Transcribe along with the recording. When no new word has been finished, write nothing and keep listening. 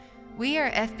We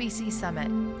are FBC Summit,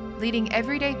 leading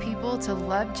everyday people to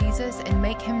love Jesus and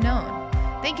make Him known.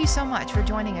 Thank you so much for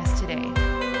joining us today.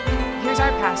 Here's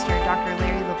our pastor, Dr.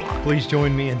 Larry LeBlanc. Please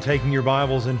join me in taking your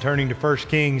Bibles and turning to 1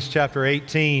 Kings chapter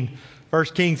 18. 1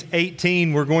 Kings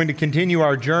 18, we're going to continue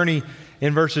our journey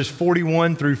in verses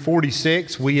 41 through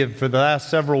 46. We have, for the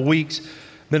last several weeks,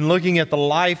 been looking at the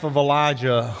life of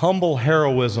Elijah, humble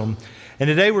heroism. And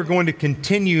today we're going to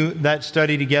continue that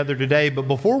study together today. But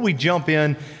before we jump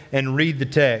in and read the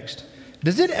text,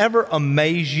 does it ever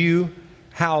amaze you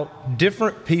how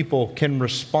different people can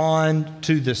respond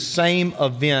to the same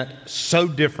event so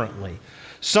differently?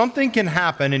 Something can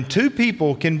happen and two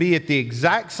people can be at the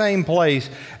exact same place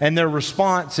and their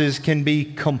responses can be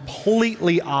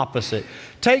completely opposite.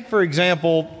 Take, for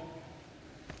example,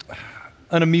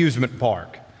 an amusement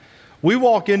park. We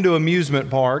walk into an amusement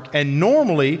park and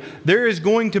normally there is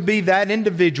going to be that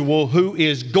individual who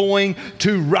is going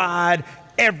to ride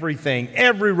everything,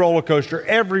 every roller coaster,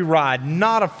 every ride,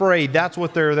 not afraid. That's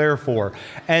what they're there for.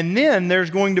 And then there's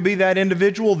going to be that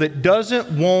individual that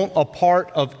doesn't want a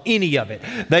part of any of it.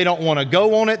 They don't want to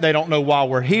go on it. They don't know why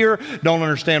we're here. Don't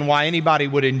understand why anybody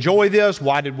would enjoy this.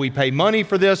 Why did we pay money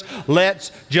for this?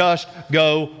 Let's just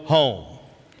go home.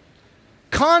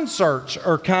 Concerts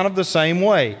are kind of the same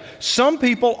way. Some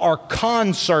people are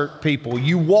concert people.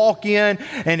 You walk in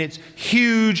and it's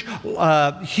huge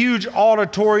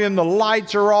auditorium. The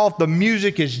lights are off. The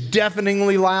music is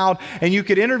deafeningly loud. And you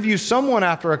could interview someone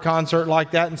after a concert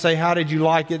like that and say, "How did you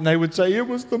like it?" And they would say, "It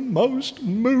was the most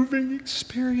moving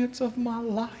experience of my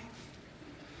life."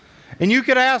 And you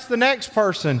could ask the next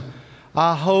person,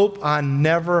 "I hope I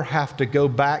never have to go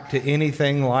back to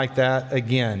anything like that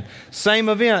again." Same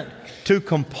event, two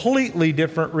completely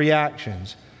different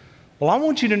reactions. Well, I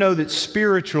want you to know that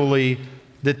spiritually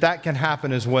that can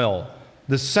happen as well.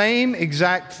 The same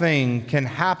exact thing can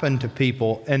happen to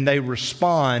people and they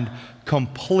respond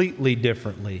completely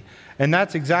differently. And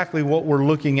that's exactly what we're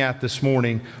looking at this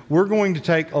morning. We're going to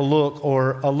take a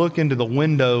look into the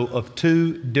window of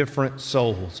two different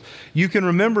souls. You can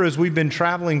remember as we've been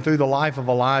traveling through the life of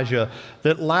Elijah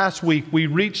that last week we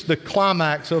reached the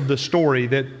climax of the story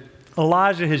that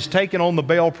Elijah has taken on the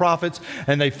Baal prophets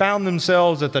and they found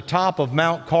themselves at the top of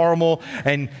Mount Carmel,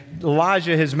 and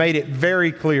Elijah has made it very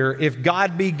clear, if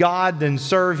God be God, then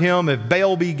serve Him. If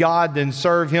Baal be God, then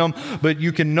serve him. But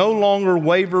you can no longer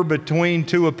waver between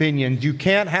two opinions. You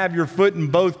can't have your foot in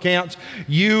both camps.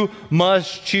 You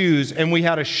must choose. And we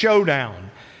had a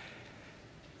showdown.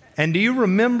 And do you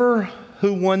remember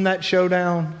who won that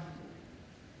showdown?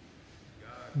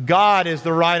 God is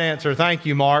the right answer. Thank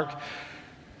you, Mark.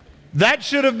 That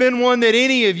should have been one that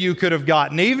any of you could have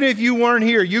gotten. Even if you weren't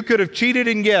here, you could have cheated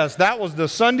and guessed. That was the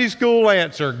Sunday school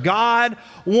answer. God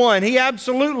won. He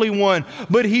absolutely won.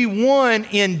 But He won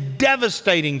in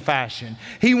devastating fashion.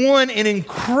 He won in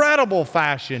incredible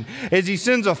fashion as He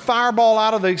sends a fireball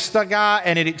out of the sky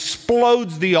and it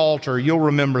explodes the altar. You'll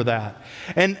remember that.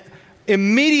 And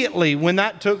immediately when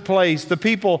that took place, the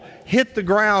people hit the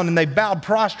ground and they bowed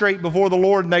prostrate before the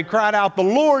Lord and they cried out, "The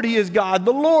Lord, He is God.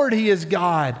 The Lord, He is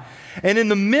God." And in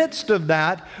the midst of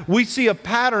that, we see a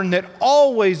pattern that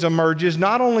always emerges,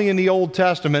 not only in the Old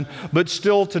Testament, but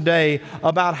still today,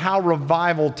 about how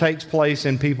revival takes place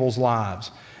in people's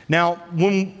lives. Now,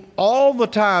 all the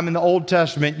time in the Old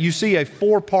Testament, you see a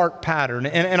four-part pattern.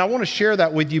 And I want to share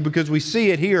that with you because we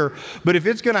see it here. But if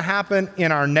it's going to happen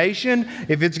in our nation,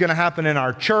 if it's going to happen in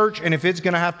our church, and if it's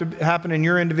going to have to happen in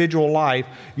your individual life,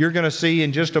 you're going to see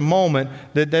in just a moment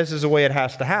that this is the way it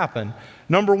has to happen.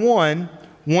 Number one,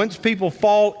 once people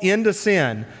fall into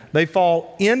sin, they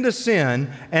fall into sin.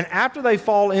 And after they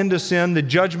fall into sin, the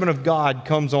judgment of God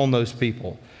comes on those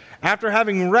people. After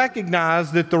having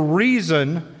recognized that the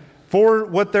reason for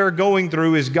what they're going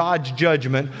through is God's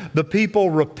judgment, the people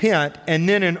repent, and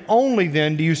then and only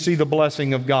then do you see the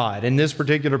blessing of God. In this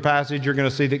particular passage, you're going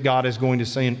to see that God is going to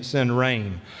send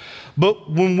rain.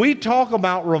 But when we talk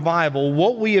about revival,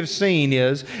 what we have seen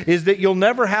is that you'll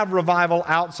never have revival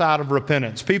outside of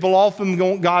repentance. People often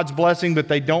want God's blessing, but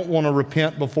they don't want to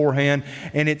repent beforehand,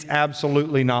 and it's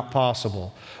absolutely not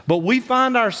possible. But we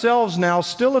find ourselves now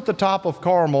still at the top of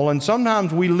Carmel, and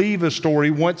sometimes we leave a story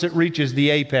once it reaches the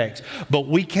apex. But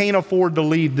we can't afford to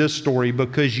leave this story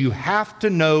because you have to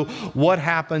know what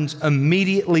happens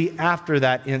immediately after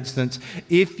that instance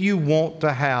if you want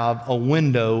to have a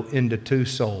window into two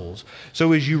souls.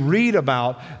 So as you read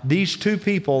about these two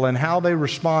people and how they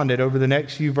responded over the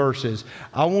next few verses,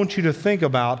 I want you to think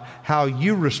about how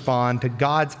you respond to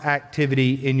God's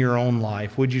activity in your own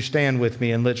life. Would you stand with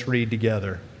me and let's read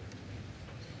together?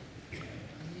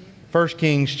 1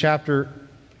 Kings chapter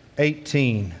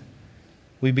 18.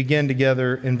 We begin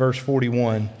together in verse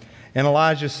 41. And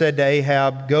Elijah said to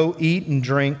Ahab, "Go eat and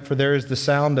drink, for there is the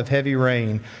sound of heavy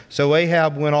rain." So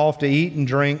Ahab went off to eat and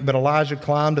drink, but Elijah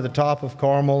climbed to the top of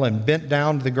Carmel and bent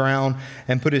down to the ground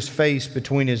and put his face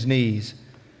between his knees.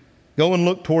 "Go and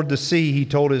look toward the sea," he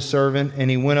told his servant, and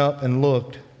he went up and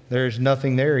looked. "There is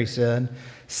nothing there," he said.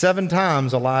 7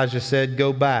 times Elijah said,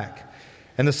 "Go back."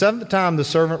 And the 7th time the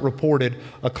servant reported,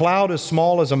 "A cloud as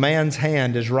small as a man's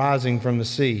hand is rising from the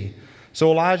sea." So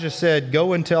Elijah said,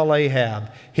 "Go and tell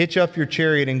Ahab, hitch up your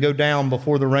chariot and go down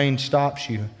before the rain stops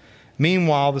you."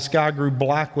 Meanwhile, the sky grew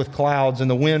black with clouds, and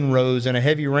the wind rose, and a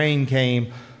heavy rain came,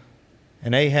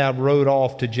 and Ahab rode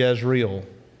off to Jezreel.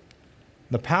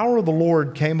 The power of the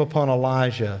Lord came upon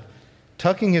Elijah.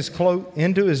 Tucking his cloak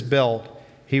into his belt,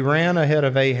 he ran ahead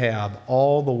of Ahab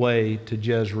all the way to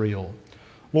Jezreel.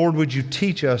 Lord, would you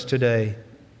teach us today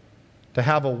to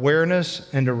have awareness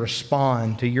and to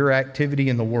respond to your activity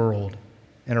in the world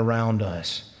and around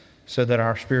us so that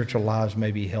our spiritual lives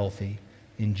may be healthy.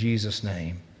 In Jesus'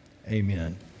 name,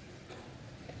 amen.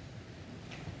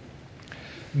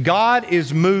 God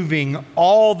is moving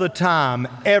all the time,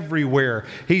 everywhere.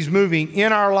 He's moving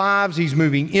in our lives. He's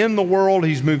moving in the world.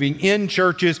 He's moving in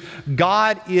churches.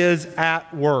 God is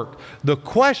at work. The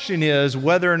question is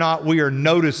whether or not we are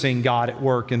noticing God at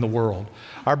work in the world.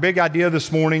 Our big idea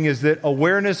this morning is that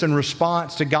awareness and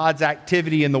response to God's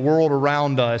activity in the world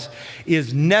around us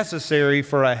is necessary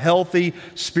for a healthy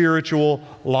spiritual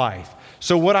life.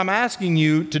 So what I'm asking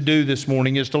you to do this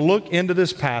morning is to look into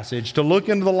this passage, to look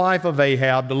into the life of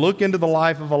Ahab, to look into the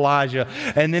life of Elijah,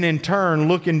 and then in turn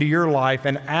look into your life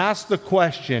and ask the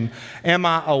question, am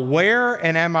I aware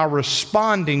and am I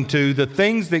responding to the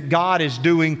things that God is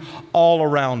doing all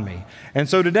around me? And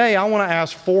so today I want to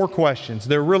ask 4 questions.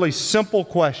 They're really simple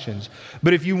questions.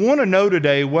 But if you want to know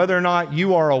today whether or not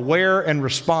you are aware and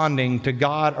responding to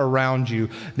God around you,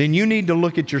 then you need to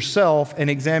look at yourself and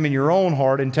examine your own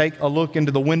heart and take a look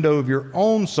into the window of your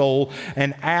own soul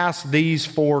and ask these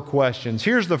 4 questions.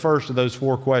 Here's the first of those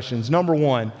 4 questions. Number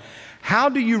 1, how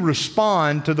do you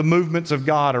respond to the movements of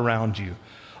God around you?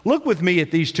 Look with me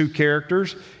at these 2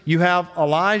 characters. You have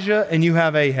Elijah and you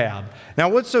have Ahab. Now,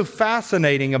 what's so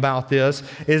fascinating about this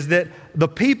is that the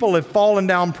people have fallen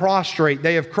down prostrate.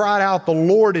 They have cried out, "The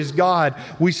Lord is God."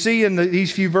 We see in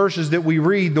these few verses that we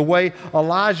read the way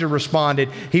Elijah responded.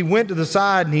 He went to the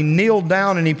side and he kneeled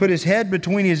down and he put his head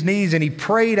between his knees and he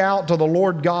prayed out to the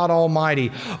Lord God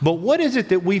Almighty. But what is it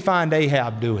that we find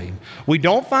Ahab doing? We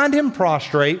don't find him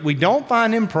prostrate. We don't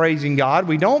find him praising God.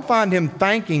 We don't find him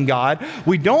thanking God.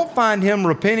 We don't find him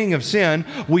repenting of sin.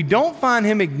 We don't find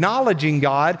him acknowledging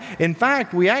God. In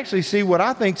fact, we actually see what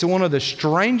I think is one of the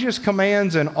strangest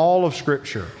commands in all of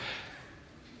Scripture.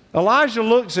 Elijah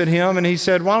looks at him and he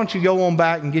said, "Why don't you go on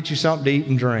back and get you something to eat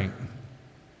and drink?"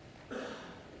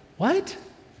 What?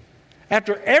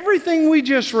 After everything we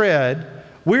just read,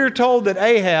 we're told that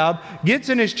Ahab gets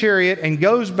in his chariot and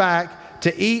goes back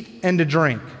to eat and to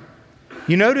drink.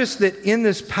 You notice that in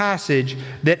this passage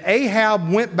that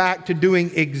Ahab went back to doing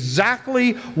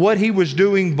exactly what he was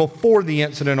doing before the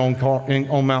incident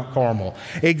on Mount Carmel.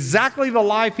 Exactly the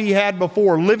life he had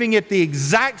before, living it the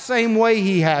exact same way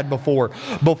he had before.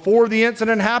 Before the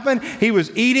incident happened, he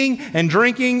was eating and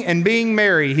drinking and being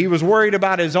merry. He was worried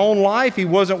about his own life. He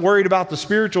wasn't worried about the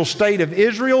spiritual state of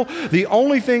Israel. The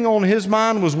only thing on his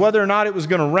mind was whether or not it was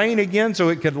going to rain again so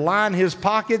it could line his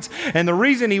pockets. And the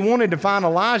reason he wanted to find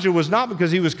Elijah was not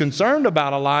because he was concerned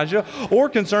about Elijah or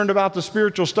concerned about the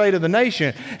spiritual state of the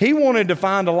nation. He wanted to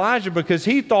find Elijah because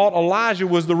he thought Elijah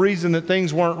was the reason that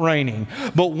things weren't raining.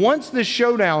 But once this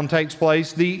showdown takes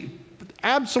place, the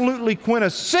absolutely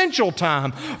quintessential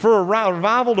time for a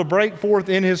revival to break forth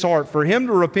in his heart, for him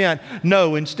to repent,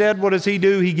 no, instead what does he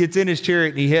do? He gets in his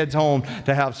chariot and he heads home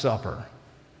to have supper.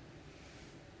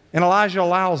 And Elijah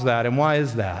allows that. And why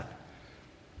is that?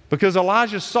 Because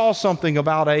Elijah saw something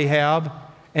about Ahab,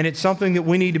 and it's something that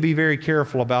we need to be very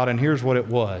careful about, and here's what it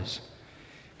was.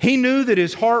 He knew that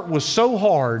his heart was so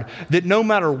hard that no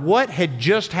matter what had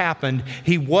just happened,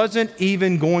 he wasn't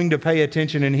even going to pay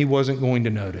attention and he wasn't going to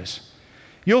notice.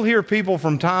 You'll hear people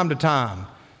from time to time,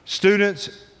 students,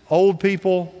 old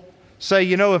people, say,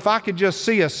 you know, if I could just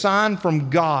see a sign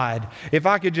from God, if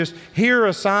I could just hear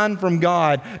a sign from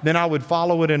God, then I would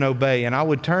follow it and obey. And I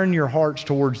would turn your hearts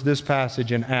towards this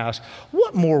passage and ask,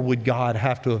 what more would God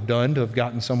have to have done to have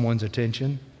gotten someone's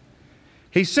attention?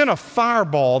 He sent a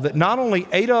fireball that not only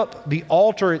ate up the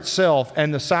altar itself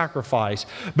and the sacrifice,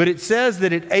 but it says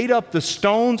that it ate up the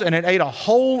stones and it ate a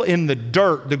hole in the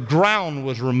dirt. The ground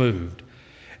was removed.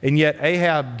 And yet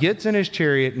Ahab gets in his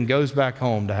chariot and goes back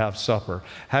home to have supper,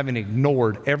 having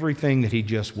ignored everything that he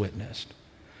just witnessed.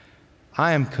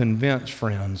 I am convinced,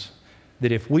 friends,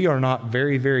 that if we are not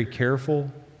very, very careful,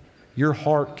 your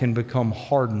heart can become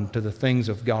hardened to the things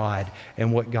of God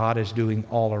and what God is doing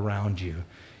all around you.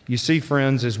 You see,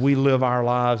 friends, as we live our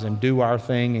lives and do our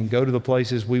thing and go to the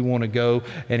places we want to go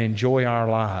and enjoy our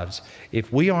lives,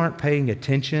 if we aren't paying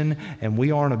attention and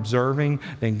we aren't observing,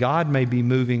 then God may be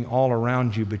moving all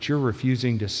around you, but you're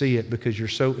refusing to see it because you're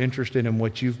so interested in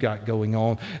what you've got going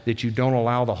on that you don't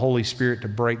allow the Holy Spirit to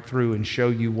break through and show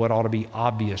you what ought to be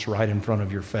obvious right in front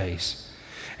of your face.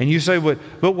 And you say,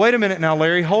 but wait a minute now,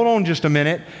 Larry, hold on just a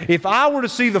minute. If I were to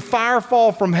see the fire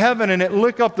fall from heaven and it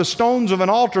lick up the stones of an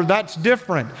altar, that's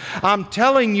different. I'm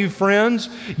telling you, friends,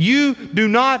 you do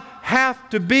not have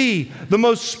to be the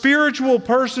most spiritual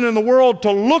person in the world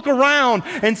to look around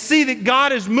and see that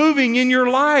God is moving in your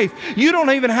life. You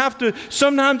don't even have to,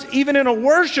 sometimes even in a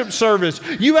worship service,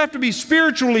 you have to be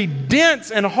spiritually dense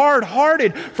and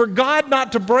hard-hearted for God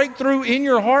not to break through in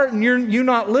your heart and you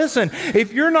not listen.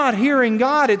 If you're not hearing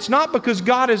God, it's not because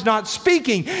God is not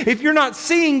speaking. If you're not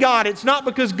seeing God, it's not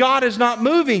because God is not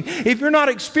moving. If you're not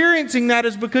experiencing that,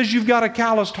 it's because you've got a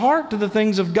calloused heart to the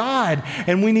things of God.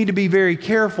 And we need to be very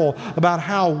careful about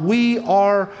how we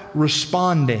are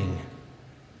responding.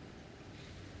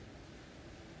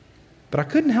 But I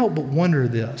couldn't help but wonder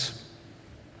this.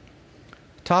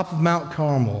 Top of Mount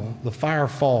Carmel, the fire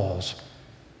falls.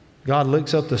 God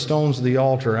licks up the stones of the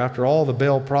altar after all the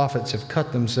Baal prophets have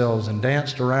cut themselves and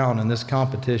danced around in this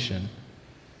competition.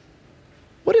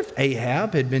 What if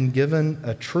Ahab had been given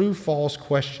a true-false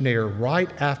questionnaire right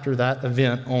after that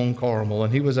event on Carmel,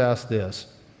 and he was asked this: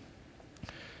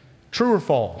 true or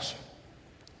false?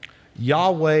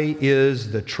 Yahweh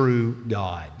is the true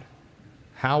God.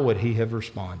 How would he have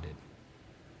responded?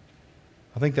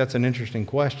 I think that's an interesting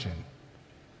question,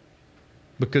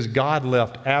 because God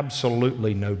left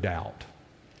absolutely no doubt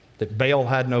that Baal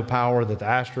had no power, that the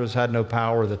Ashtoreths had no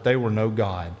power, that they were no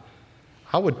God.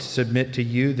 I would submit to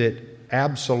you that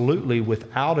absolutely,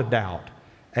 without a doubt,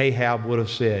 Ahab would have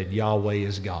said, Yahweh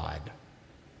is God.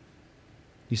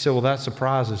 You say, well, that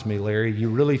surprises me, Larry. You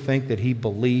really think that he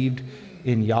believed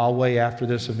in Yahweh after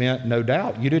this event? No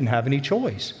doubt. You didn't have any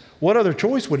choice. What other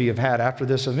choice would he have had after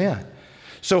this event?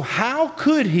 So how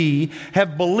could he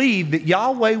have believed that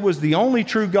Yahweh was the only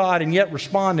true God and yet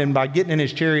responding by getting in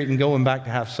his chariot and going back to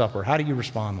have supper? How do you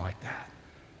respond like that?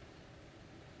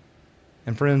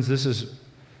 And friends, this has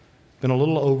been a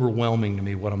little overwhelming to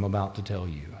me, what I'm about to tell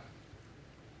you.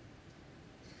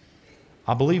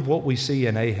 I believe what we see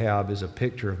in Ahab is a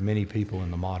picture of many people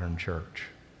in the modern church.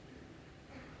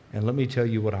 And let me tell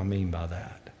you what I mean by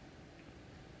that.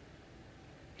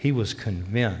 He was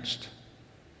convinced,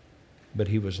 but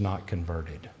he was not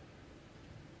converted.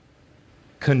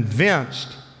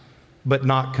 Convinced, but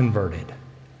not converted.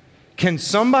 Can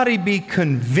somebody be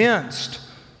convinced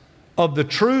of the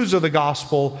truths of the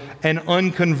gospel and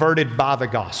unconverted by the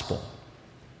gospel?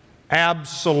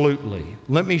 Absolutely.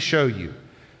 Let me show you.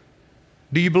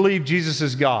 Do you believe Jesus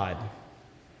is God?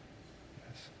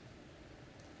 Yes.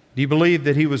 Do you believe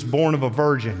that he was born of a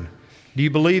virgin? Do you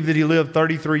believe that he lived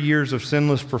 33 years of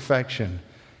sinless perfection?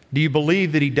 Do you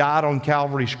believe that he died on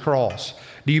Calvary's cross?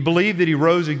 Do you believe that he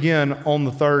rose again on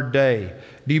the third day?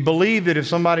 Do you believe that if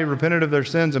somebody repented of their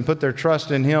sins and put their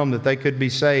trust in him, that they could be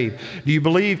saved? Do you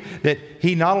believe that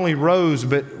he not only rose,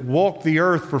 but walked the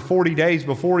earth for 40 days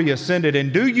before he ascended?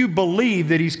 And do you believe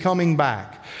that he's coming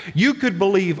back? You could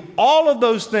believe all of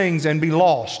those things and be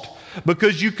lost,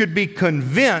 because you could be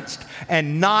convinced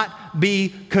and not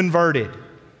be converted.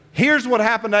 Here's what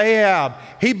happened to Ahab.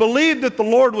 He believed that the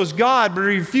Lord was God, but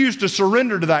he refused to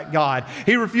surrender to that God.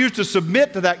 He refused to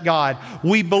submit to that God.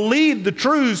 We believed the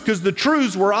truths because the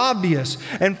truths were obvious.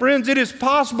 And friends, it is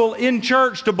possible in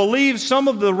church to believe some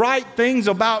of the right things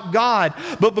about God,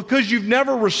 but because you've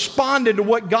never responded to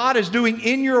what God is doing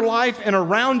in your life and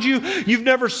around you, you've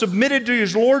never submitted to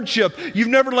his lordship, you've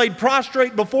never laid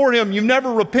prostrate before him, you've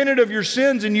never repented of your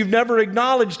sins, and you've never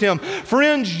acknowledged him.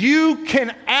 Friends, you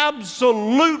can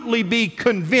absolutely be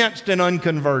convinced and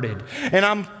unconverted. And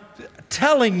I'm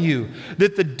telling you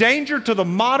that the danger to the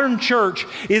modern church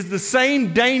is the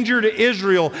same danger to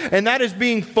Israel, and that is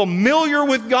being familiar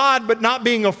with God but not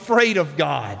being afraid of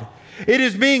God. It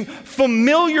is being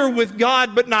familiar with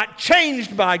God but not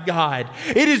changed by God.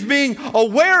 It is being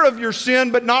aware of your sin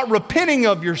but not repenting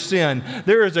of your sin.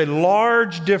 There is a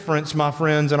large difference, my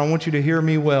friends, and I want you to hear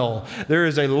me well. There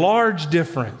is a large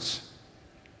difference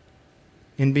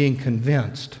in being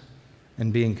convinced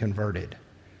and being converted.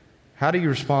 How do you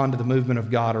respond to the movement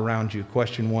of God around you?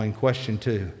 Question one. Question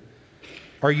two.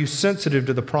 Are you sensitive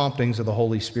to the promptings of the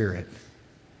Holy Spirit?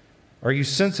 Are you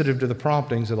sensitive to the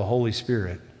promptings of the Holy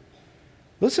Spirit?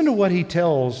 Listen to what he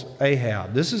tells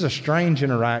Ahab. This is a strange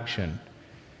interaction.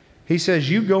 He says,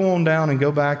 you go on down and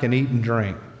go back and eat and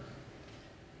drink,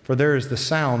 for there is the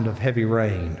sound of heavy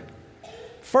rain.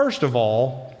 First of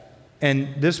all,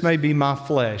 and this may be my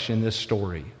flesh in this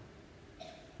story,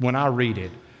 when I read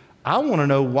it, I want to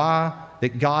know why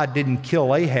that God didn't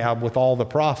kill Ahab with all the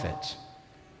prophets.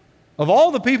 Of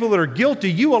all the people that are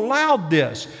guilty, you allowed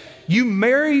this. You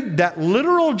married that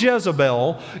literal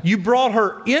Jezebel. You brought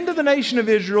her into the nation of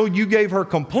Israel. You gave her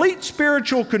complete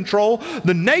spiritual control.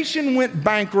 The nation went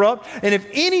bankrupt. And if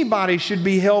anybody should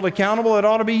be held accountable, it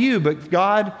ought to be you. But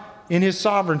God, in his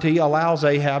sovereignty, allows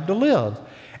Ahab to live.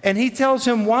 And he tells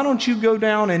him, why don't you go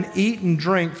down and eat and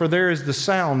drink, for there is the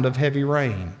sound of heavy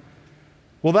rain.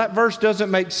 Well, that verse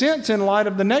doesn't make sense in light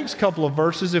of the next couple of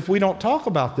verses if we don't talk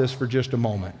about this for just a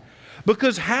moment.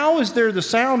 Because how is there the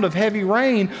sound of heavy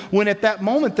rain when at that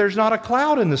moment there's not a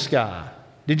cloud in the sky?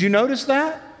 Did you notice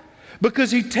that? Because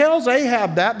he tells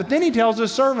Ahab that, but then he tells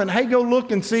his servant, hey, go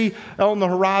look and see on the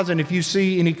horizon if you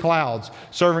see any clouds.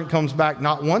 Servant comes back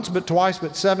not once, but twice,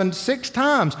 but 6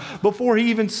 times before he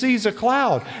even sees a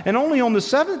cloud. And only on the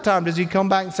 7th time does he come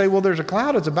back and say, well, there's a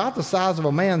cloud. It's about the size of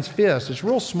a man's fist. It's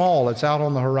real small. It's out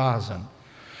on the horizon.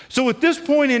 So at this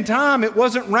point in time, it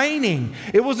wasn't raining.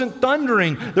 It wasn't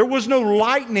thundering. There was no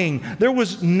lightning.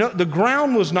 The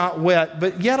ground was not wet.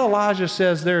 But yet Elijah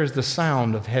says there is the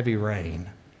sound of heavy rain.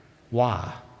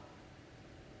 Why?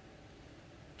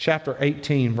 Chapter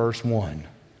 18, verse 1.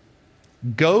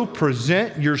 Go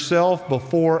present yourself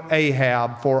before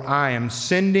Ahab, for I am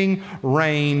sending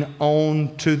rain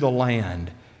on to the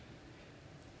land.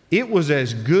 It was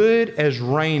as good as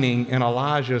raining in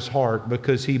Elijah's heart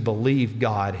because he believed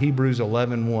God. Hebrews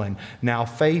 11:1. Now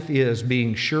faith is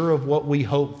being sure of what we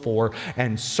hope for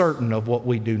and certain of what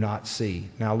we do not see.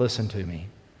 Now listen to me.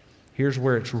 Here's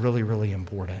where it's really, really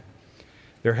important.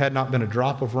 There had not been a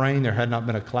drop of rain. There had not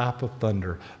been a clap of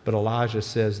thunder. But Elijah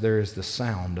says there is the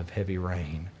sound of heavy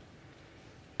rain.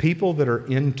 People that are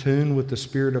in tune with the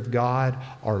Spirit of God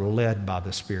are led by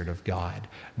the Spirit of God.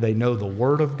 They know the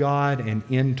Word of God, and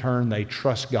in turn they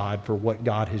trust God for what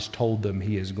God has told them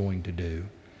He is going to do.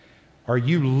 Are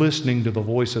you listening to the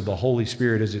voice of the Holy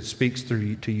Spirit as it speaks to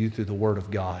you through the Word of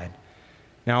God?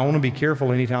 Now, I want to be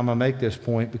careful anytime I make this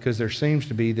point because there seems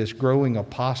to be this growing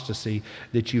apostasy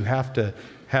that you have to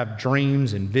have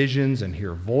dreams and visions and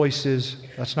hear voices.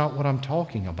 That's not what I'm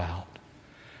talking about.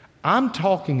 I'm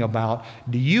talking about,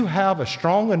 do you have a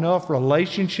strong enough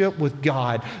relationship with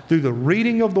God through the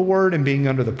reading of the Word and being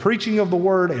under the preaching of the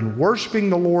Word and worshiping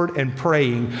the Lord and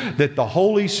praying that the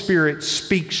Holy Spirit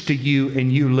speaks to you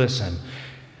and you listen?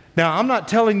 Now, I'm not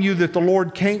telling you that the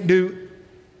Lord can't do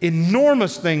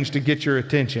enormous things to get your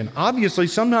attention. Obviously,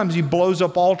 sometimes He blows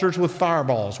up altars with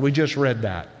fireballs. We just read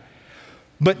that.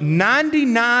 But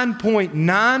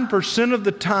 99.9% of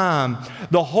the time,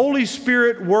 the Holy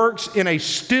Spirit works in a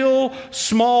still,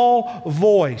 small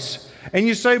voice. And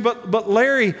you say, but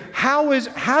Larry, how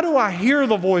do I hear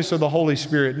the voice of the Holy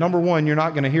Spirit? Number one, you're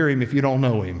not going to hear Him if you don't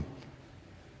know Him.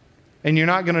 And you're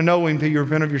not going to know Him until you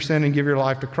repent of your sin and give your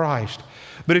life to Christ.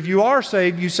 But if you are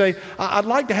saved, you say, I'd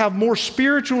like to have more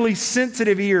spiritually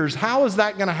sensitive ears. How is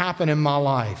that going to happen in my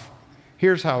life?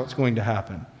 Here's how it's going to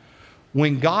happen.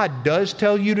 When God does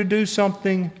tell you to do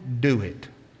something, do it.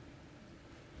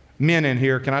 Men in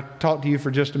here, can I talk to you for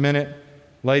just a minute?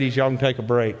 Ladies, y'all can take a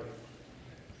break.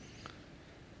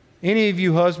 Any of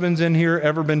you husbands in here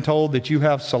ever been told that you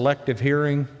have selective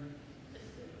hearing?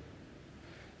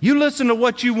 You listen to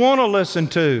what you want to listen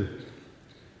to.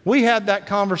 We had that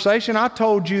conversation. I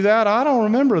told you that. I don't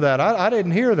remember that. I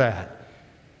didn't hear that.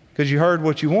 Because you heard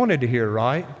what you wanted to hear,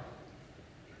 right?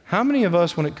 How many of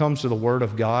us, when it comes to the Word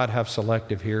of God, have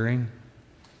selective hearing?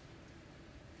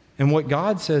 And what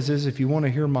God says is, if you want to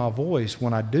hear my voice,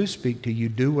 when I do speak to you,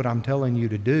 do what I'm telling you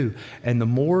to do. And the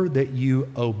more that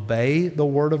you obey the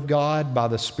Word of God by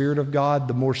the Spirit of God,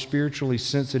 the more spiritually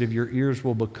sensitive your ears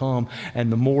will become,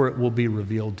 and the more it will be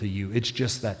revealed to you. It's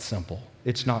just that simple.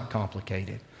 It's not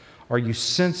complicated. Are you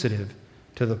sensitive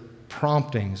to the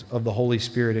promptings of the Holy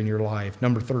Spirit in your life?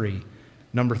 Number three.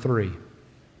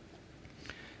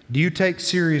 Do you take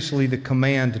seriously the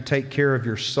command to take care of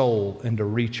your soul and to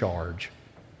recharge?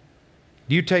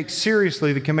 Do you take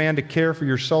seriously the command to care for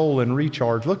your soul and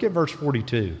recharge? Look at verse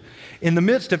 42. In the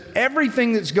midst of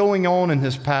everything that's going on in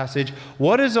this passage,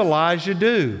 what does Elijah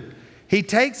do? He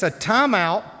takes a time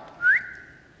out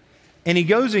And he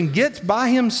goes and gets by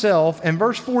himself, and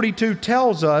verse 42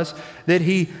 tells us that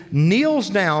he kneels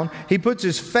down, he puts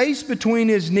his face between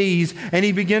his knees, and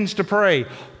he begins to pray.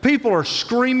 People are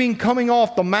screaming coming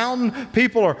off the mountain.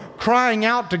 People are crying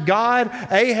out to God.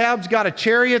 Ahab's got a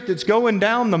chariot that's going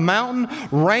down the mountain.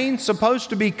 Rain's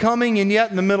supposed to be coming, and yet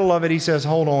in the middle of it, he says,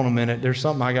 hold on a minute. There's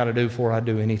something I got to do before I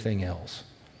do anything else.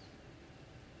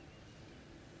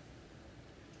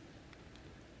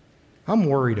 I'm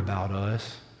worried about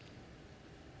us.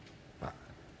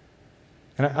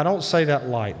 And I don't say that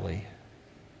lightly.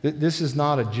 This is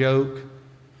not a joke.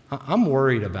 I'm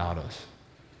worried about us.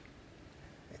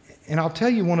 And I'll tell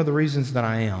you one of the reasons that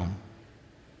I am.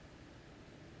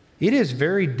 It is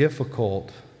very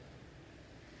difficult,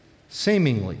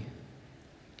 seemingly,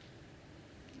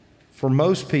 for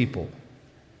most people,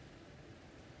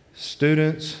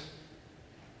 students,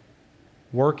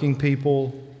 working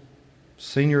people,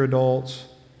 senior adults,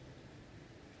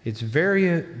 it's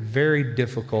very, very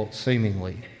difficult,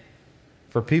 seemingly,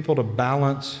 for people to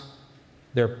balance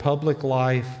their public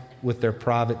life with their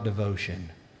private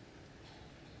devotion.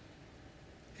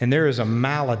 And there is a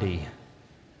malady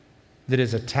that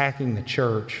is attacking the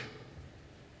church,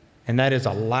 and that is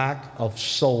a lack of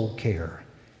soul care,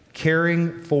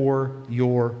 caring for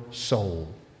your soul.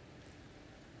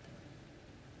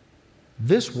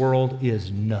 This world is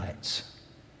nuts.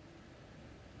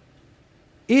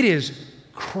 It is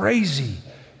crazy.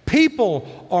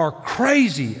 People are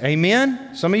crazy.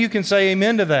 Amen? Some of you can say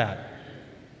amen to that.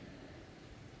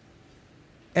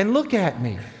 And look at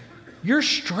me. You're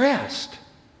stressed.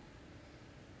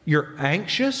 You're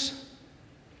anxious.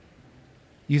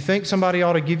 You think somebody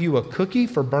ought to give you a cookie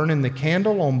for burning the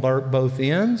candle on both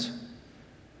ends?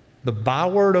 The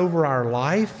byword over our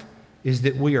life is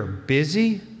that we are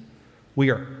busy. We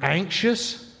are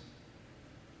anxious.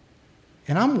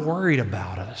 And I'm worried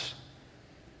about us.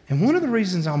 And one of the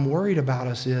reasons I'm worried about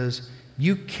us is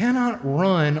you cannot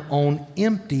run on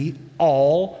empty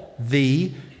all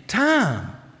the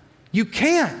time. You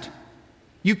can't.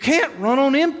 You can't run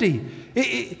on empty.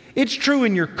 It's true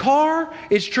in your car.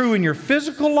 It's true in your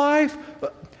physical life.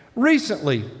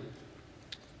 Recently,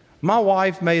 my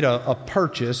wife made a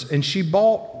purchase, and she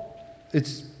bought,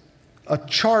 it's a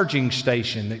charging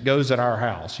station that goes at our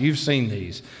house. You've seen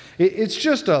these. It's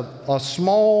just a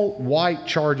small white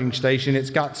charging station.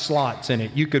 It's got slots in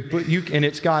it. And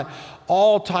it's got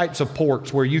all types of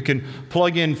ports where you can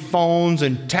plug in phones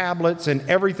and tablets and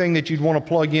everything that you'd want to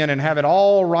plug in and have it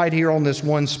all right here on this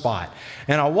one spot.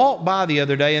 And I walked by the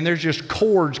other day, and there's just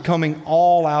cords coming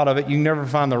all out of it. You can never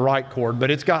find the right cord,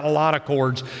 but it's got a lot of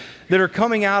cords that are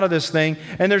coming out of this thing.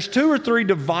 And there's 2 or 3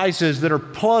 devices that are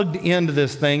plugged into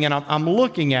this thing, and I'm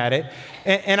looking at it,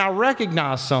 and I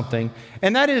recognize something.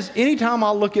 And that is, anytime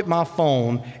I look at my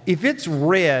phone, if it's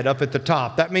red up at the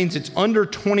top, that means it's under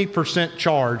 20%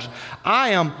 charged. I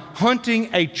am hunting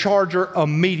a charger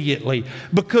immediately,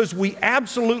 because we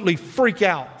absolutely freak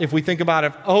out if we think about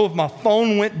it. If my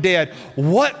phone went dead,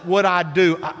 what would I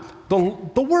do?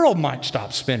 The world might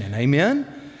stop spinning,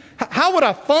 amen? How would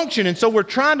I function? And so we're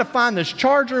trying to find this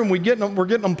charger, and we're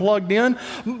getting them plugged in.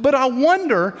 But I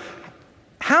wonder,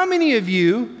 how many of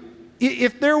you,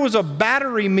 if there was a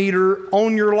battery meter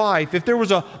on your life, if there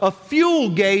was a fuel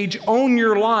gauge on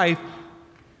your life,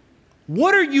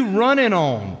 what are you running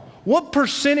on? What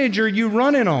percentage are you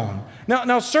running on?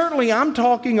 Now certainly I'm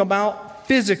talking about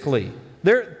physically.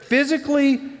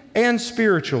 Physically and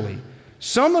spiritually.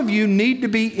 Some of you need to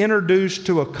be introduced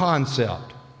to a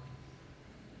concept.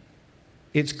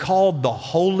 It's called the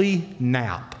holy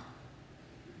nap.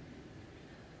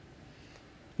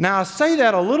 Now, I say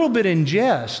that a little bit in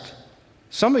jest.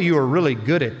 Some of you are really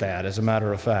good at that, as a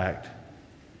matter of fact.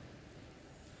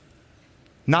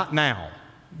 Not now.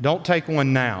 Don't take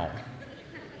one now.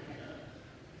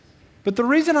 But the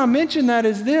reason I mention that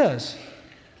is this.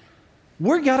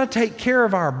 We've got to take care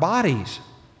of our bodies.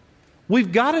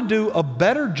 We've got to do a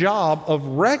better job of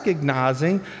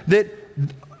recognizing that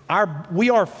we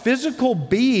are physical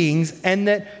beings, and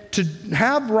that to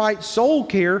have right soul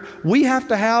care, we have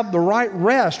to have the right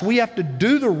rest. We have to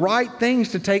do the right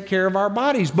things to take care of our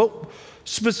bodies. But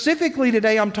specifically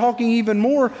today, I'm talking even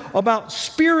more about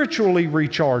spiritually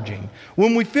recharging.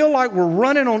 When we feel like we're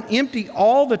running on empty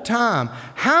all the time,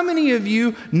 how many of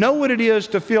you know what it is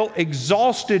to feel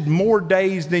exhausted more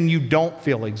days than you don't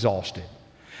feel exhausted?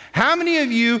 How many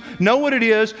of you know what it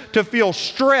is to feel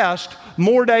stressed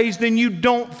more days than you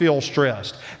don't feel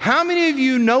stressed? How many of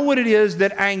you know what it is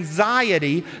that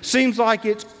anxiety seems like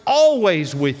it's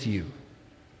always with you?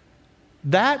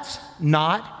 That's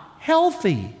not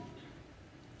healthy.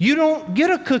 You don't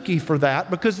get a cookie for that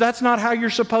because that's not how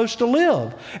you're supposed to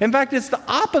live. In fact, it's the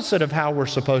opposite of how we're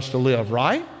supposed to live,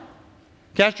 right?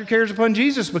 Cast your cares upon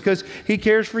Jesus because He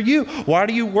cares for you. Why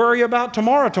do you worry about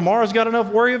tomorrow? Tomorrow's got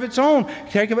enough worry of its own.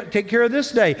 Take care of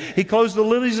this day. He clothes the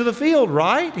lilies of the field,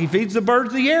 right? He feeds the birds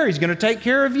of the air. He's going to take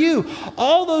care of you.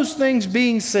 All those things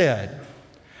being said,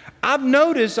 I've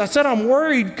noticed, I said I'm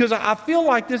worried because I feel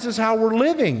like this is how we're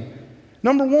living.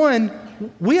 Number one,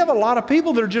 we have a lot of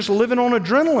people that are just living on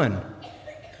adrenaline.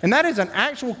 And that is an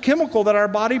actual chemical that our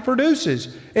body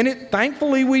produces. And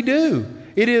thankfully we do.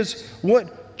 It is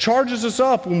what charges us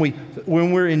up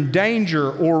when we're in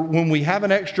danger or when we have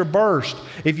an extra burst.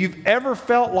 If you've ever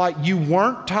felt like you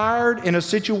weren't tired in a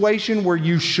situation where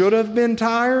you should have been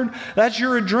tired, that's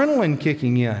your adrenaline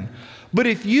kicking in. But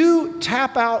if you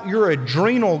tap out your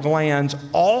adrenal glands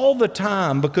all the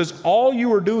time because all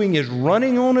you are doing is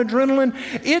running on adrenaline,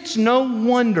 it's no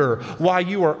wonder why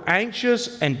you are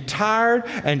anxious and tired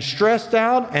and stressed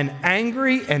out and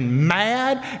angry and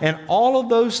mad and all of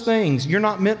those things. You're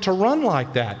not meant to run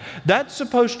like that. That's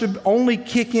supposed to only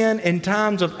kick in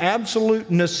times of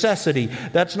absolute necessity.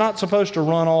 That's not supposed to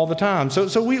run all the time.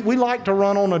 So we like to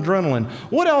run on adrenaline.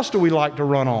 What else do we like to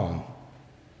run on?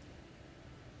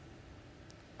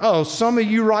 Oh, some of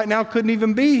you right now couldn't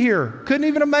even be here, couldn't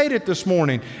even have made it this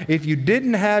morning if you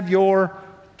didn't have your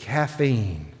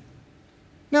caffeine.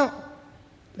 Now,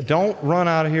 don't run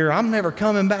out of here. I'm never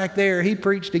coming back there. He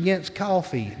preached against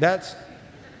coffee.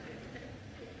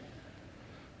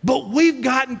 But we've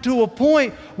gotten to a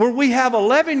point where we have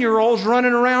 11-year-olds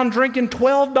running around drinking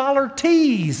 $12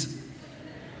 teas.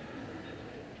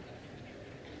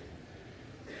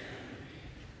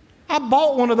 I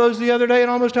bought one of those the other day and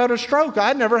almost had a stroke.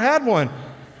 I'd never had one.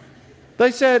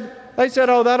 They said,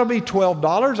 oh, that'll be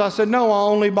 $12. I said, no, I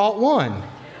only bought one.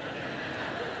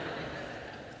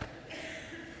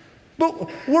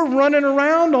 But we're running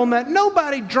around on that.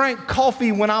 Nobody drank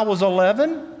coffee when I was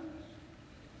 11.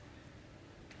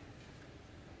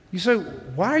 You say,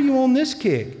 why are you on this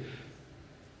kick?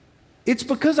 It's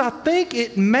because I think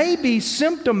it may be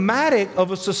symptomatic of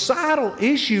a societal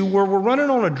issue where we're running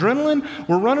on adrenaline,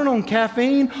 we're running on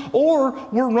caffeine, or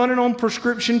we're running on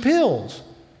prescription pills.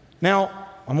 Now,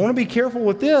 I want to be careful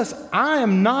with this. I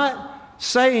am not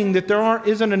saying that there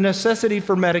isn't a necessity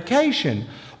for medication,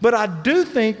 but I do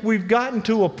think we've gotten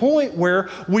to a point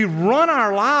where we run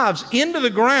our lives into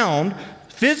the ground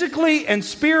physically and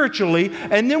spiritually,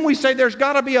 and then we say there's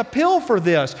got to be a pill for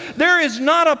this. There is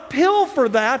not a pill for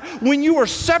that when you are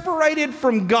separated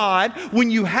from God, when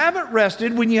you haven't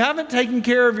rested, when you haven't taken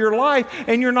care of your life,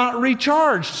 and you're not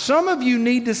recharged. Some of you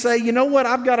need to say, you know what,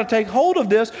 I've got to take hold of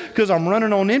this because I'm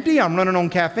running on empty, I'm running on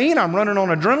caffeine, I'm running on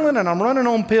adrenaline, and I'm running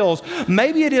on pills.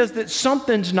 Maybe it is that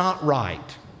something's not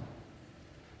right.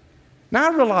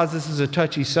 Now, I realize this is a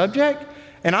touchy subject,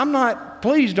 and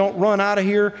please don't run out of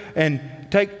here and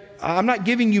I'm not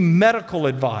giving you medical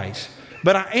advice,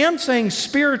 but I am saying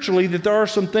spiritually that there are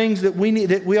some things that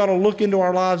we ought to look into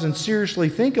our lives and seriously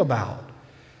think about.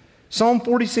 Psalm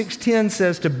 46:10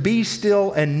 says to be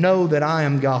still and know that I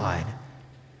am God.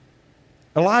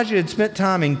 Elijah had spent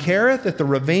time in Kerith at the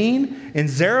ravine, in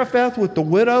Zarephath with the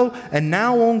widow, and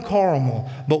now on Carmel.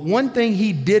 But one thing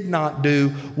he did not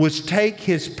do was take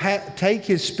his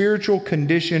spiritual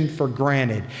condition for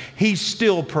granted. He's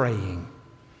still praying.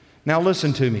 Now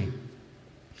listen to me.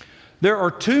 There are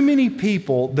too many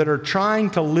people that are trying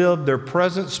to live their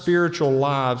present spiritual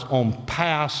lives on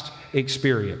past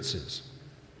experiences.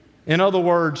 In other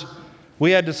words,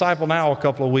 we had Disciple Now a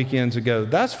couple of weekends ago.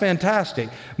 That's fantastic.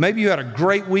 Maybe you had a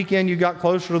great weekend, you got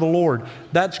closer to the Lord.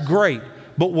 That's great.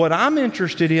 But what I'm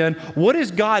interested in, what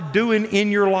is God doing in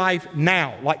your life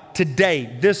now? Like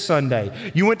today, this Sunday.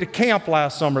 You went to camp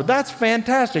last summer. That's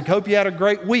fantastic. Hope you had a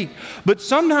great week. But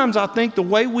sometimes I think the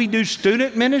way we do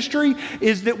student ministry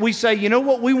is that we say, you know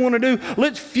what we want to do?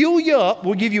 Let's fuel you up.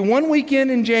 We'll give you one weekend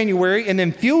in January and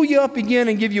then fuel you up again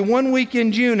and give you 1 week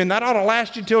in June. And that ought to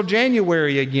last you till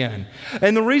January again.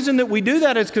 And the reason that we do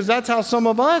that is because that's how some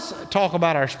of us talk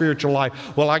about our spiritual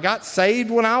life. Well, I got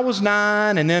saved when I was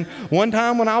 9, and then one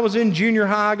time when I was in junior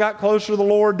high, I got closer to the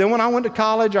Lord. Then when I went to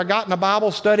college, I got in a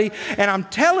Bible study. And I'm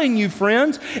telling you,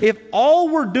 friends, if all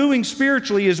we're doing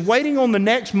spiritually is waiting on the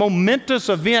next momentous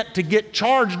event to get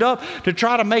charged up to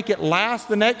try to make it last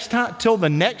the next time till the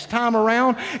next time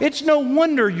around, it's no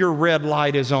wonder your red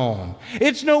light is on.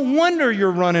 It's no wonder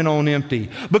you're running on empty,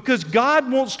 because God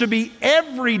wants to be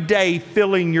every day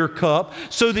filling your cup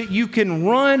so that you can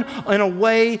run in a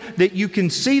way that you can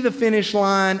see the finish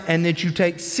line and that you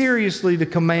take seriously the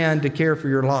command to care for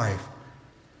your life.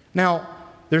 Now,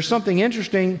 there's something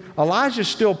interesting. Elijah's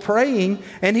still praying,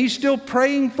 and he's still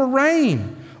praying for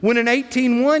rain. When in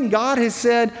 18:1, God has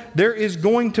said there is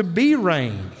going to be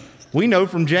rain. We know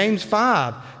from James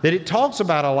 5 that it talks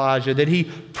about Elijah, that he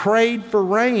prayed for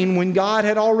rain when God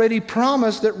had already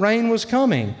promised that rain was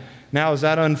coming. Now, is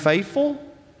that unfaithful?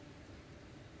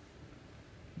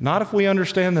 Not if we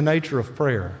understand the nature of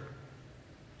prayer.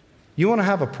 You want to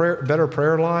have a better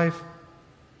prayer life?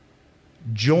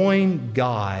 Join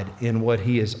God in what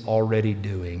He is already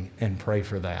doing and pray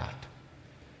for that.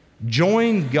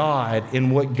 Join God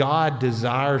in what God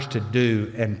desires to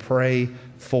do and pray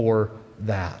for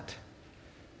that.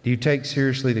 Do you take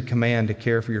seriously the command to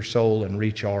care for your soul and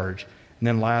recharge? And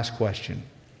then last question.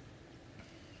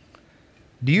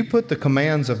 Do you put the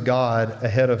commands of God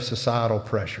ahead of societal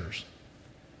pressures?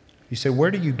 You say, where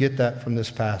do you get that from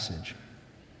this passage?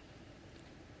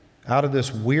 Out of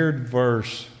this weird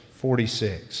verse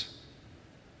 46.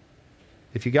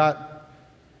 If you got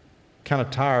kind of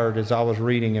tired as I was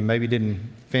reading and maybe didn't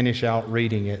finish out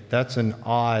reading it, that's an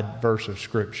odd verse of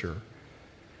Scripture.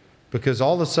 Because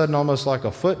all of a sudden, almost like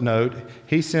a footnote,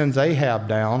 he sends Ahab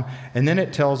down, and then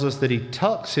it tells us that he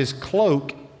tucks his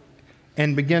cloak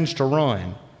and begins to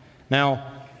run.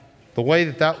 Now, the way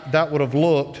that would have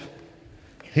looked,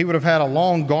 he would have had a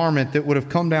long garment that would have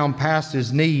come down past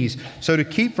his knees. So to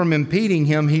keep from impeding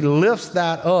him, he lifts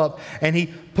that up and he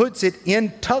puts it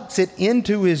in, tucks it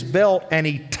into his belt, and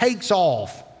he takes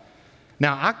off.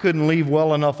 Now, I couldn't leave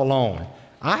well enough alone.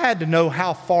 I had to know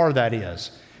how far that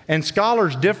is. And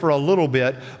scholars differ a little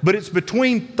bit, but it's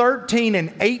between 13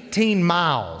 and 18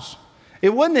 miles. It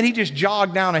wasn't that he just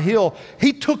jogged down a hill.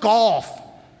 He took off.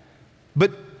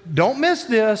 But don't miss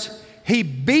this. He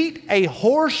beat a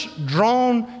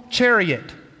horse-drawn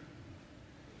chariot.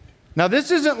 Now,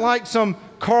 this isn't like some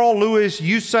Carl Lewis,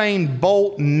 Usain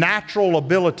Bolt natural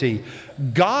ability.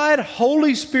 God,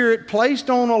 Holy Spirit, placed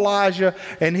on Elijah,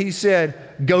 and he said,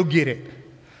 go get it.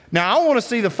 Now, I want to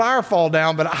see the fire fall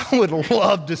down, but I would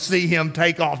love to see him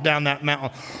take off down that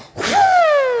mountain.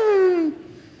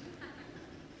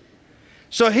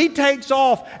 So he takes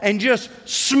off and just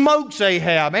smokes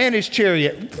Ahab and his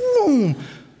chariot. Boom.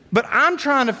 But I'm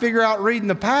trying to figure out, reading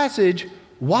the passage,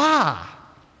 why?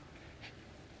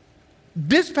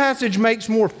 This passage makes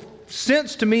more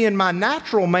sense to me in my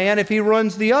natural man if he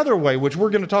runs the other way, which we're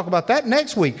going to talk about that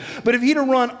next week. But if he'd have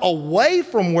run away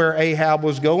from where Ahab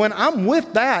was going, I'm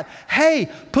with that. Hey,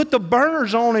 put the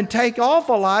burners on and take off,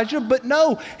 Elijah. But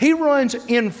no, he runs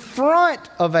in front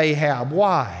of Ahab.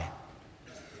 Why?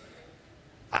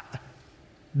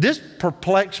 This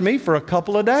perplexed me for a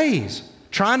couple of days,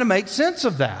 trying to make sense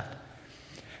of that.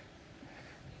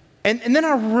 And then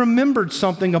I remembered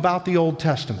something about the Old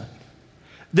Testament.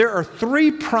 There are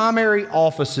 3 primary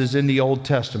offices in the Old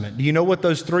Testament. Do you know what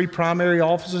those 3 primary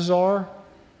offices are?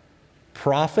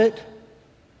 Prophet,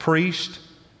 priest,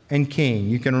 and king.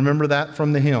 You can remember that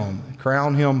from the hymn.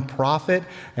 Crown him prophet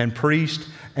and priest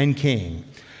and king.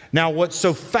 Now, what's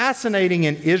so fascinating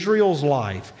in Israel's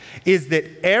life is that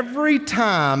every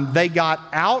time they got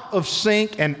out of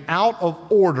sync and out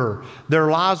of order, their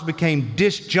lives became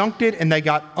disjuncted and they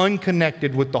got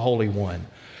unconnected with the Holy One.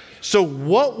 So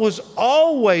what was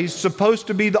always supposed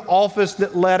to be the office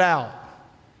that led out?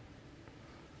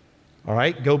 All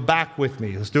right, go back with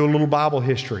me. Let's do a little Bible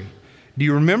history. Do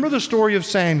you remember the story of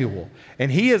Samuel?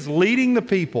 And he is leading the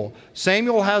people.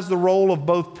 Samuel has the role of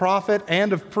both prophet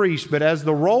and of priest, but as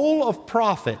the role of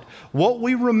prophet, what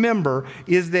we remember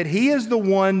is that he is the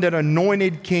one that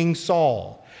anointed King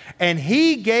Saul. And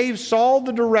he gave Saul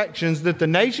the directions that the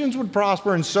nations would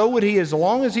prosper, and so would he, as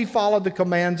long as he followed the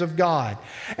commands of God.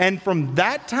 And from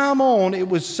that time on, it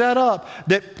was set up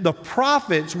that the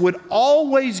prophets would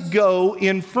always go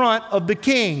in front of the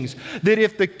kings. That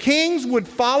if the kings would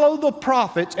follow the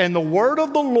prophets and the word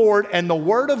of the Lord and the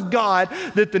word of God,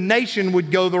 that the nation would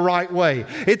go the right way.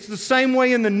 It's the same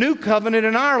way in the new covenant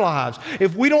in our lives.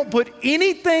 If we don't put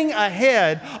anything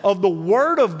ahead of the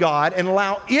word of God and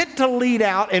allow it to lead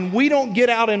out, and we don't get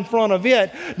out in front of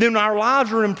it, then our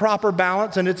lives are in proper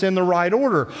balance and it's in the right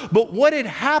order. But what had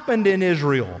happened in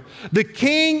Israel? The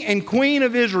king and queen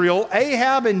of Israel,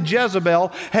 Ahab and Jezebel,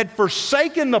 had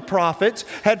forsaken the prophets,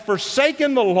 had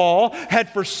forsaken the law, had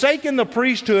forsaken the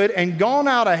priesthood, and gone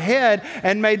out ahead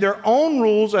and made their own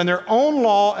rules and their own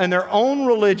law and their own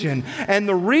religion. And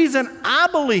the reason I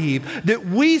believe that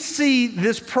we see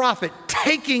this prophet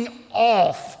taking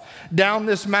off down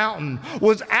this mountain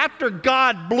was after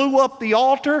God blew up the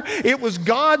altar, it was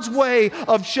God's way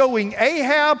of showing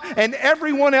Ahab and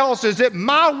everyone else is that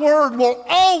my word will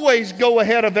always go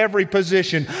ahead of every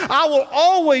position. I will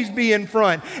always be in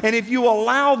front. And if you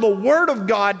allow the word of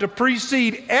God to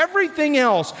precede everything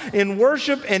else in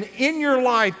worship and in your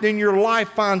life, then your life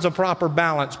finds a proper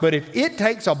balance. But if it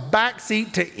takes a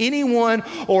backseat to anyone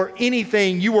or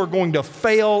anything, you are going to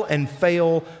fail and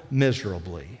fail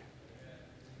miserably.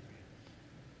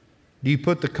 Do you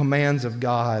put the commands of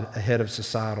God ahead of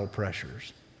societal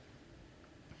pressures?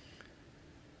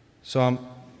 So I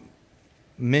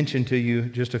mentioned to you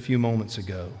just a few moments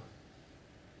ago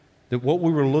that what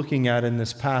we were looking at in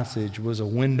this passage was a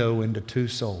window into two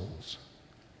souls.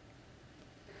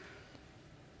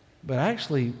 But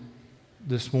actually,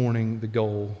 this morning, the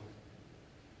goal,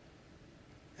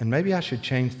 and maybe I should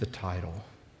change the title,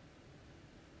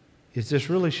 is this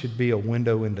really should be a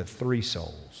window into three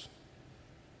souls.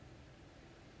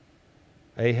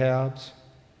 Ahab's,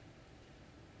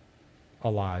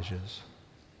 Elijah's,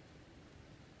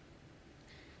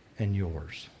 and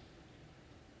yours.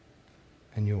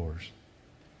 And yours.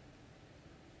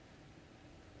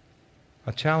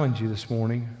 I challenge you this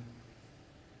morning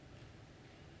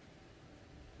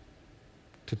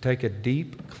to take a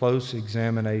deep, close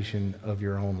examination of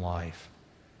your own life.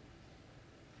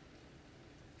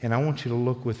 And I want you to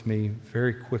look with me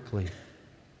very quickly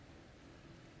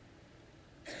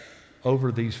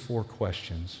over these 4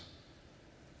 questions.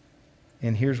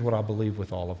 And here's what I believe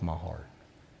with all of my heart.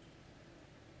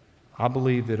 I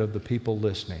believe that of the people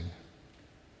listening,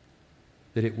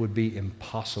 that it would be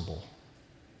impossible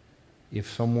if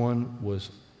someone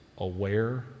was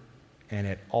aware and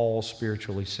at all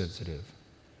spiritually sensitive,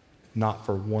 not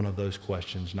for one of those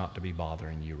questions not to be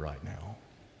bothering you right now.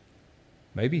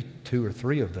 Maybe 2 or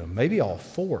 3 of them, maybe all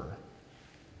 4.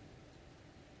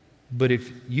 But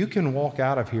if you can walk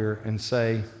out of here and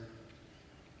say,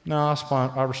 no,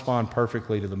 I respond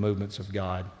perfectly to the movements of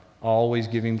God. I always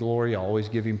give Him glory. I always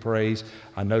give Him praise.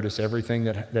 I notice everything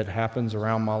that happens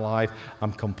around my life.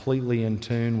 I'm completely in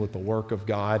tune with the work of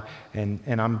God, and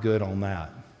I'm good on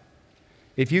that.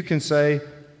 If you can say,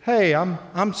 hey,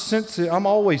 I'm sensitive. I'm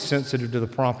always sensitive to the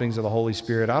promptings of the Holy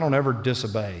Spirit. I don't ever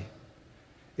disobey.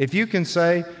 If you can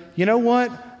say, you know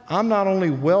what? I'm not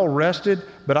only well rested,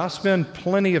 but I spend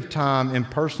plenty of time in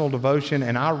personal devotion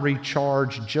and I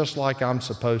recharge just like I'm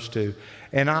supposed to.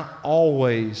 And I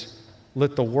always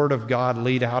let the Word of God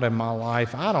lead out in my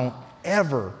life. I don't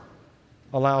ever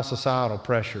allow societal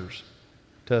pressures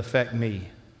to affect me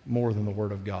more than the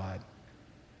Word of God.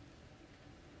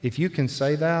 If you can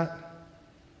say that,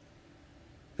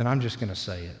 then I'm just going to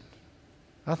say it.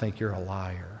 I think you're a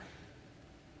liar.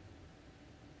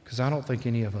 Because I don't think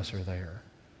any of us are there.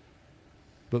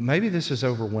 But maybe this is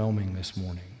overwhelming this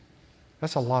morning.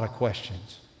 That's a lot of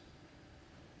questions.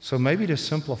 So maybe to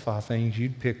simplify things,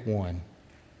 you'd pick one.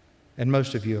 And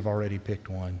most of you have already picked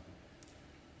one.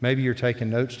 Maybe you're taking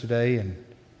notes today, and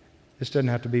this doesn't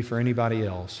have to be for anybody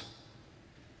else.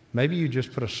 Maybe you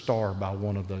just put a star by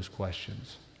one of those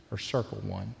questions, or circle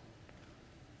one.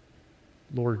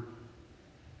 Lord,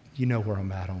 you know where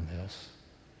I'm at on this.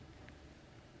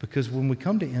 Because when we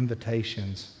come to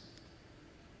invitations,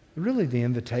 really the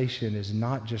invitation is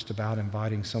not just about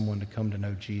inviting someone to come to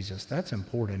know Jesus. That's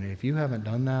important. And if you haven't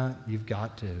done that, you've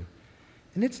got to.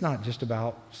 And it's not just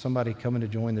about somebody coming to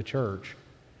join the church.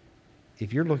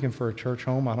 If you're looking for a church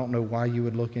home, I don't know why you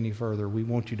would look any further. We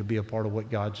want you to be a part of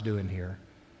what God's doing here.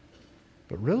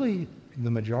 But really, the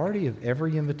majority of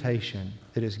every invitation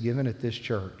that is given at this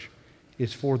church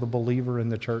is for the believer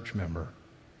and the church member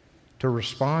to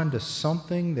respond to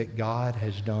something that God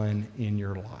has done in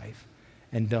your life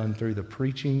and done through the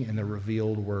preaching and the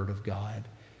revealed Word of God.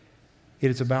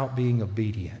 It is about being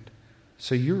obedient.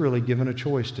 So you're really given a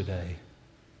choice today.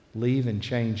 Leave and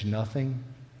change nothing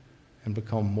and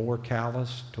become more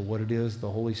callous to what it is the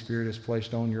Holy Spirit has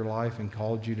placed on your life and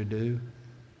called you to do.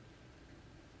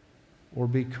 Or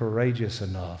be courageous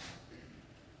enough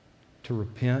to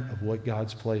repent of what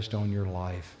God's placed on your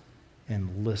life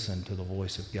and listen to the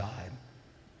voice of God.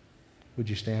 Would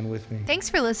you stand with me? Thanks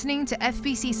for listening to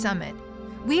FBC Summit.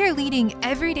 We are leading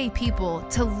everyday people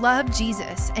to love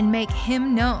Jesus and make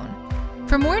Him known.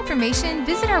 For more information,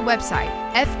 visit our website,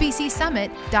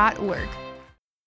 fbcsummit.org.